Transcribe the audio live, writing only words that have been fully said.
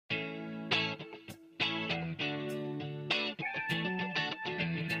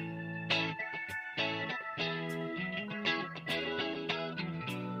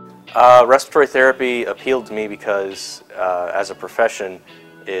Respiratory therapy appealed to me because as a profession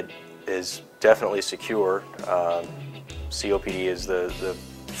it is definitely secure. COPD is the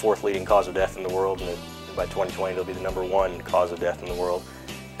fourth leading cause of death in the world, and by 2020 it'll be the #1 cause of death in the world.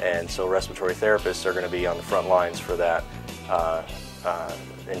 And so respiratory therapists are going to be on the front lines for that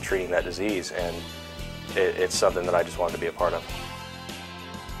in treating that disease, and it's something that I just wanted to be a part of.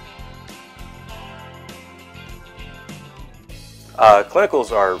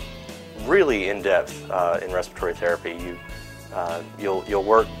 Clinicals are really in-depth in respiratory therapy. You'll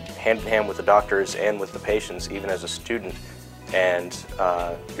work hand-in-hand with the doctors and with the patients, even as a student, and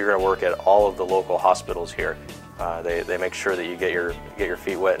you're going to work at all of the local hospitals here. They make sure that you get your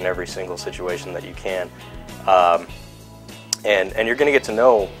feet wet in every single situation that you can, and you're going to get to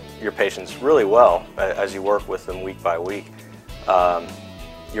know your patients really well as you work with them week by week.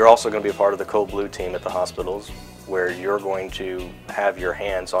 You're also going to be a part of the Code Blue team at the hospitals, where you're going to have your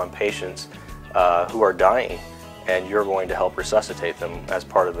hands on patients who are dying, and you're going to help resuscitate them as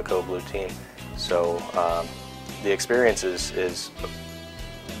part of the Code Blue team. So the experience is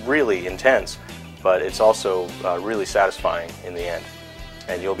really intense, but it's also really satisfying in the end,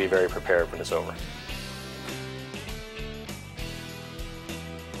 and you'll be very prepared when it's over.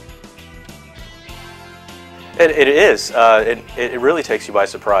 It is. It really takes you by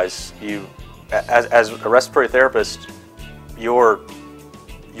surprise. As a respiratory therapist, you're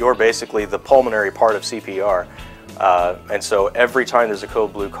basically the pulmonary part of CPR, and so every time there's a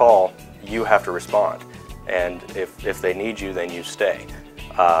Code Blue call, you have to respond. And if they need you, then you stay.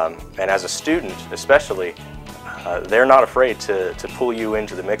 And as a student, especially, they're not afraid to pull you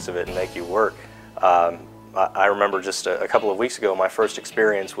into the mix of it and make you work. I remember just a couple of weeks ago, my first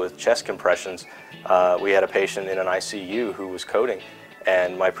experience with chest compressions. We had a patient in an ICU who was coding,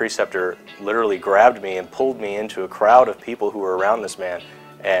 and my preceptor literally grabbed me and pulled me into a crowd of people who were around this man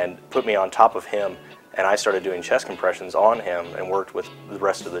and put me on top of him, and I started doing chest compressions on him and worked with the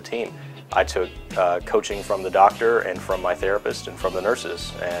rest of the team. I took coaching from the doctor and from my therapist and from the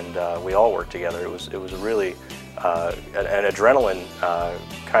nurses, and we all worked together. It was a really an adrenaline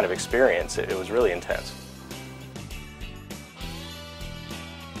kind of experience. It was really intense.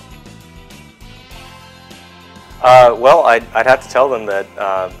 Well, I'd have to tell them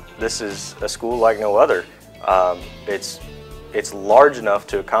that this is a school like no other. It's large enough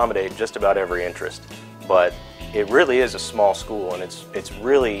to accommodate just about every interest, but it really is a small school, and it's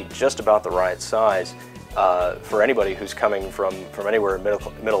really just about the right size for anybody who's coming from anywhere in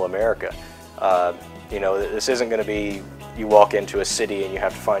middle America. You know, this isn't going to be you walk into a city and you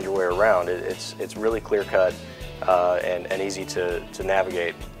have to find your way around. It's really clear cut and easy to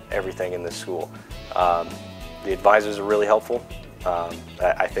navigate everything in this school. The advisors are really helpful.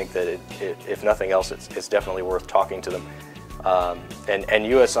 I think that if nothing else, it's definitely worth talking to them. And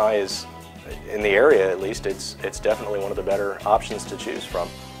USI is, in the area at least, it's definitely one of the better options to choose from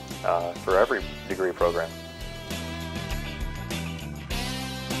for every degree program.